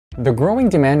The growing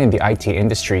demand in the IT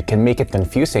industry can make it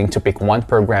confusing to pick one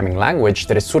programming language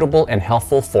that is suitable and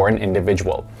helpful for an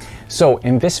individual. So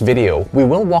in this video, we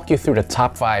will walk you through the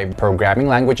top 5 programming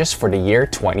languages for the year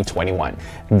 2021.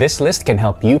 This list can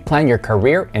help you plan your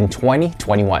career in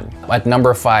 2021. At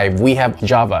number 5, we have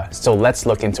Java, so let's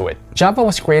look into it. Java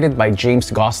was created by James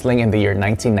Gosling in the year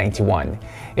 1991.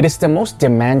 It is the most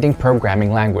demanding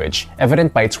programming language,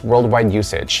 evident by its worldwide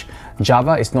usage.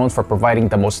 Java is known for providing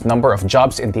the most number of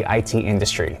jobs in the IT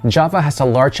industry. Java has a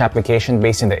large application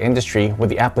base in the industry, with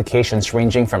the applications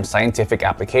ranging from scientific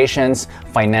applications,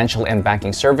 financial and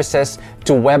banking services,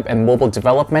 to web and mobile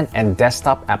development and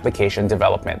desktop application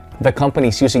development. The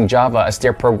companies using Java as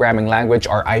their programming language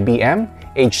are IBM,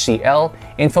 HCL,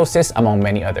 Infosys, among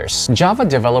many others. Java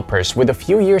developers with a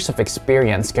few years of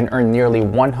experience can earn nearly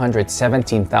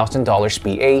 $117,000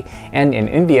 PA, and in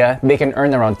India, they can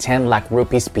earn around 10 lakh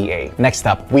rupees PA. Next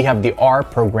up, we have the R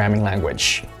programming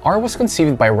language. R was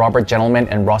conceived by Robert Gentleman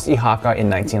and Ross Ihaka in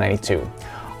 1992.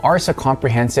 R is a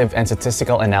comprehensive and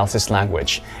statistical analysis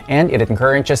language, and it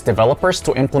encourages developers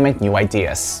to implement new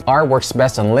ideas. R works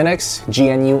best on Linux,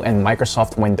 GNU, and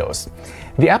Microsoft Windows.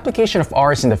 The application of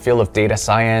R is in the field of data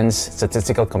science,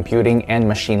 statistical computing, and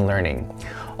machine learning.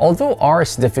 Although R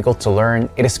is difficult to learn,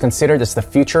 it is considered as the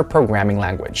future programming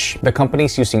language. The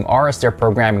companies using R as their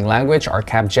programming language are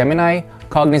Capgemini,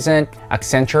 Cognizant,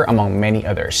 Accenture, among many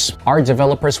others. R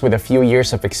developers with a few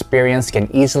years of experience can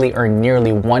easily earn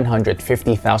nearly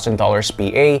 $150,000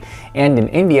 PA, and in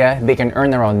India, they can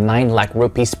earn around 9 lakh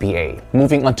rupees PA.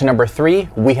 Moving on to number 3,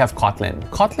 we have Kotlin.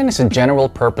 Kotlin is a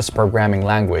general-purpose programming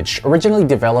language originally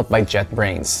developed by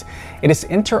JetBrains. It is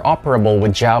interoperable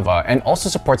with Java and also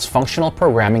supports functional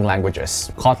programming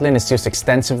languages. Kotlin is used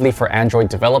extensively for Android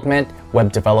development,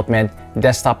 web development,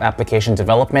 desktop application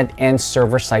development, and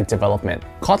server-side development.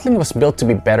 Kotlin was built to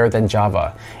be better than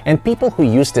Java, and people who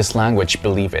use this language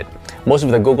believe it. Most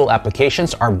of the Google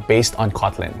applications are based on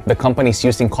Kotlin. The companies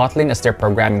using Kotlin as their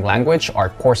programming language are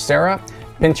Coursera,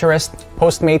 Pinterest,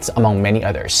 Postmates, among many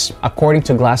others. According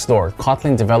to Glassdoor,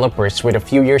 Kotlin developers with a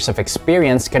few years of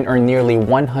experience can earn nearly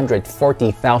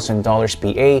 $140,000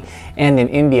 PA, and in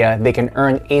India, they can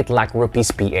earn 8 lakh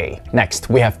rupees PA. Next,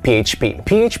 we have PHP.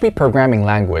 PHP programming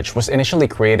language was initially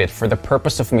created for the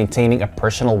purpose of maintaining a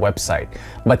personal website,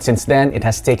 but since then, it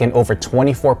has taken over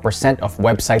 24% of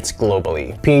websites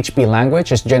globally. PHP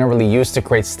language is generally used to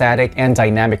create static and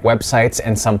dynamic websites,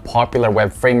 and some popular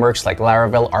web frameworks like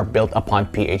Laravel are built upon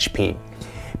PHP.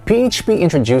 PHP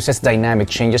introduces dynamic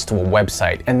changes to a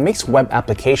website and makes web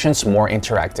applications more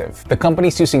interactive. The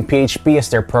companies using PHP as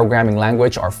their programming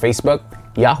language are Facebook,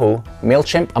 Yahoo,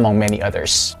 MailChimp, among many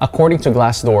others. According to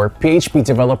Glassdoor, PHP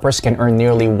developers can earn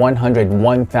nearly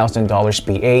 $101,000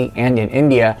 PA, and in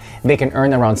India, they can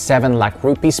earn around 7 lakh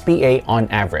rupees PA on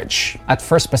average. At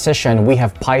first position, we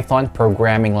have Python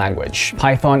programming language.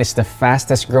 Python is the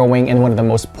fastest growing and one of the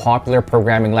most popular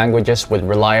programming languages with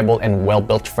reliable and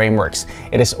well-built frameworks.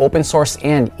 It is open source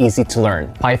and easy to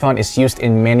learn. Python is used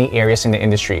in many areas in the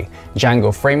industry.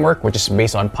 Django framework, which is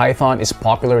based on Python, is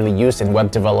popularly used in web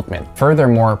development. Furthermore,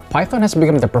 Python has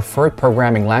become the preferred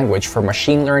programming language for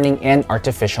machine learning and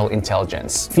artificial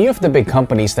intelligence. Few of the big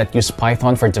companies that use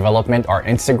Python for development are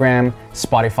Instagram,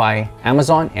 Spotify,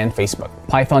 Amazon, and Facebook.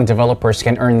 Python developers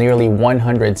can earn nearly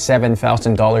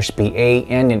 $107,000 PA,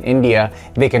 and in India,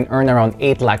 they can earn around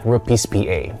 8 lakh rupees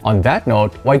PA. On that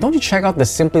note, why don't you check out the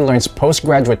Simplilearn's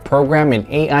postgraduate program in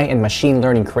AI and machine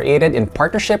learning created in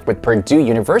partnership with Purdue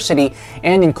University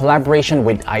and in collaboration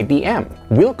with IBM.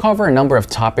 We'll cover a number of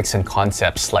topics and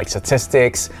concepts like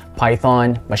statistics,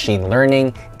 Python, machine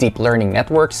learning, deep learning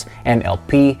networks,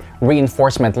 NLP,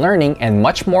 reinforcement learning, and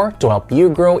much more to help you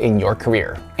grow in your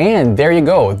career. And there you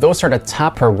go, those are the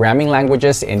top programming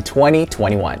languages in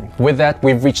 2021. With that,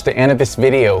 we've reached the end of this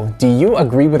video. Do you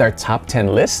agree with our top 10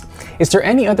 list? Is there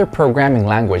any other programming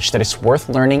language that is worth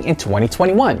learning in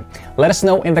 2021? Let us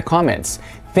know in the comments.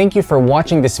 Thank you for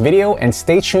watching this video, and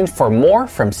stay tuned for more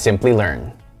from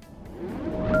Simplilearn.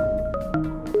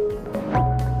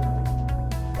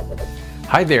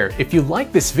 Hi there, if you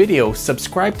like this video,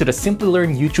 subscribe to the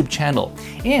Simplilearn YouTube channel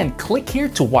and click here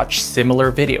to watch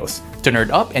similar videos. To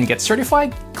nerd up and get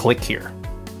certified, click here.